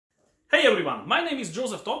everyone, my name is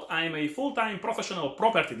Joseph Todd. I am a full-time professional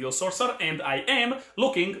property deal sourcer and I am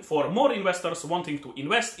looking for more investors wanting to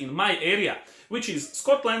invest in my area, which is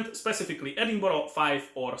Scotland, specifically Edinburgh, Fife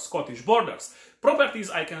or Scottish borders. Properties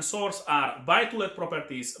I can source are buy-to-let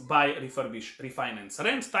properties, buy, refurbish, refinance,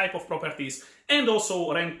 rent type of properties, and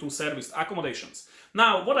also rent-to-serviced accommodations.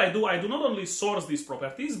 Now, what I do not only source these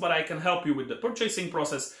properties, but I can help you with the purchasing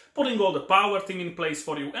process, putting all the power team in place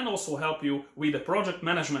for you, and also help you with the project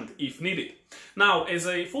management if needed. Now, as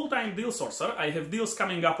a full-time deal sourcer, I have deals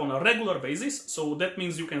coming up on a regular basis, so that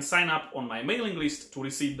means you can sign up on my mailing list to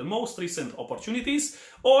receive the most recent opportunities,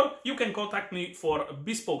 or you can contact me for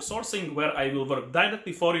bespoke sourcing where I will work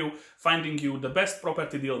directly for you, finding you the best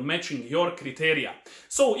property deal matching your criteria.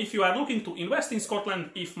 So if you are looking to invest in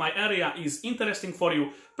Scotland, if my area is interesting for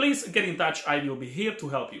you, please get in touch. I will be here to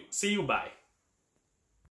help you. See you, bye.